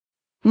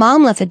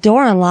Mom left the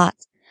door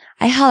unlocked.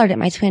 I hollered at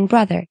my twin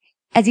brother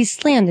as he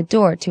slammed the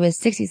door to his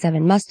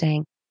 '67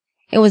 Mustang.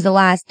 It was the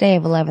last day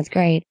of 11th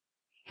grade,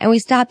 and we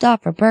stopped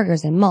off for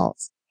burgers and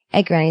malts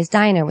at Granny's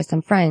Diner with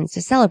some friends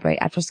to celebrate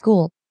after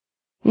school.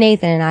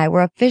 Nathan and I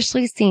were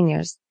officially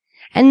seniors,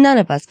 and none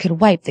of us could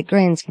wipe the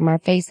grins from our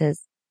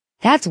faces.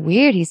 "That's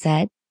weird," he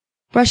said,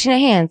 brushing a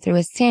hand through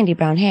his sandy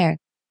brown hair.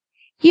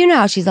 "You know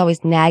how she's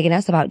always nagging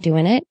us about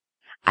doing it."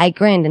 I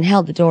grinned and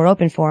held the door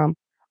open for him.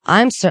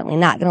 I'm certainly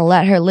not going to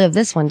let her live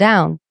this one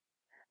down.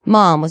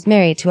 Mom was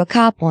married to a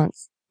cop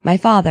once, my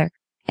father,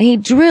 and he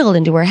drilled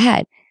into her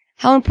head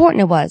how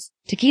important it was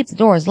to keep the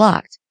doors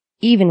locked,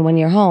 even when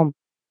you're home.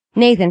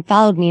 Nathan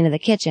followed me into the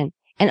kitchen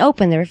and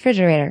opened the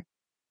refrigerator.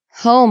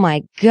 "Oh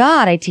my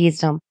God," I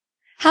teased him.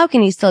 "How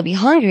can you still be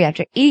hungry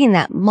after eating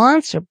that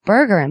monster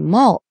burger and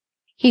malt?"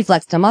 He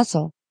flexed a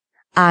muscle.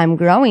 "I'm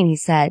growing," he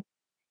said.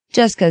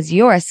 "Just 'cause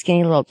you're a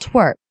skinny little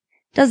twerp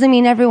doesn't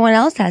mean everyone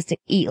else has to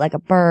eat like a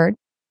bird."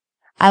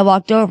 I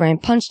walked over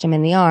and punched him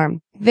in the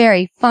arm.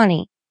 Very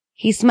funny.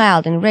 He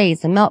smiled and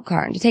raised the milk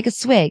carton to take a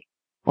swig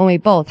when we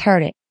both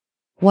heard it.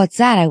 "What's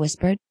that?" I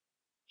whispered.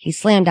 He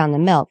slammed down the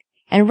milk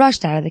and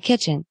rushed out of the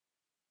kitchen.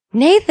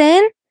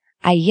 "Nathan!"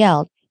 I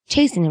yelled,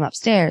 chasing him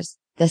upstairs.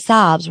 The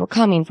sobs were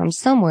coming from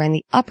somewhere in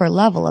the upper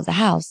level of the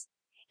house,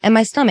 and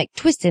my stomach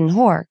twisted in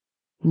horror.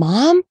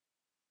 "Mom?"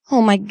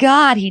 "Oh my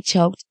God," he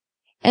choked,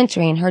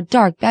 entering her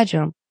dark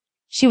bedroom.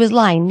 She was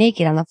lying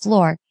naked on the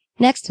floor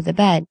next to the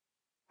bed,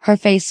 her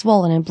face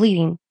swollen and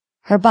bleeding,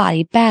 her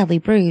body badly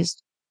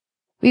bruised.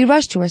 We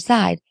rushed to her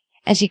side,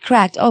 and she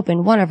cracked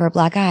open one of her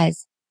black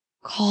eyes.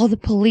 "Call the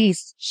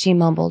police," she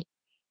mumbled,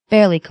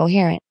 barely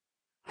coherent.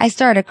 I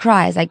started to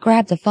cry as I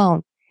grabbed the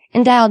phone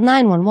and dialed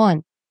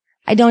 911.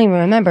 I don't even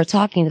remember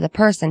talking to the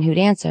person who'd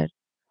answered.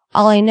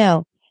 All I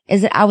know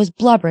is that I was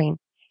blubbering,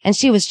 and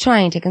she was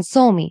trying to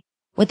console me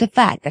with the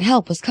fact that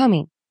help was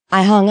coming.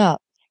 I hung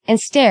up and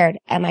stared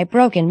at my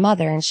broken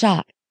mother in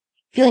shock,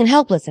 feeling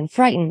helpless and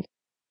frightened.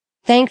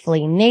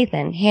 Thankfully,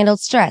 Nathan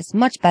handled stress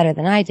much better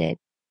than I did.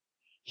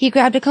 He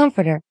grabbed a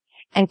comforter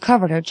and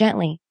covered her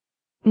gently.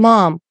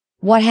 "Mom,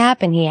 what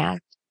happened?" he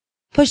asked,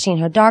 pushing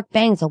her dark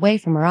bangs away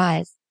from her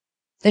eyes.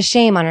 The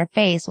shame on her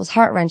face was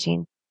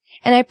heart-wrenching,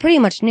 and I pretty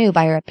much knew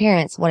by her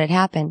appearance what had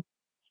happened.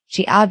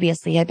 She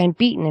obviously had been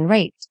beaten and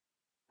raped.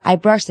 I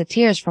brushed the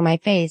tears from my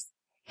face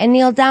and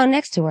kneeled down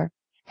next to her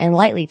and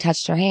lightly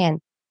touched her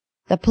hand.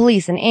 "The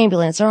police and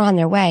ambulance are on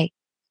their way."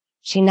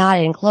 She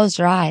nodded and closed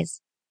her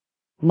eyes.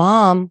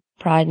 "Mom,"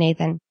 prodded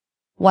Nathan.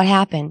 "What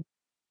happened?"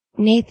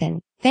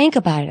 "Nathan, think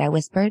about it," I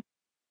whispered.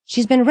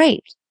 "She's been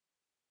raped."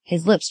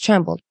 His lips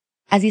trembled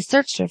as he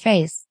searched her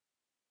face.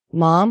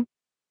 "Mom,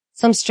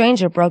 some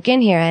stranger broke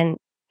in here and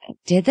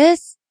did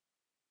this?"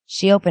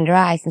 She opened her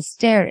eyes and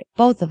stared at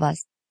both of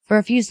us for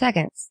a few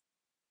seconds.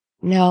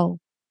 No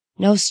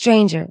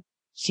stranger,"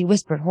 she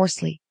whispered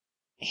hoarsely.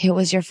 "It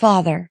was your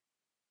father."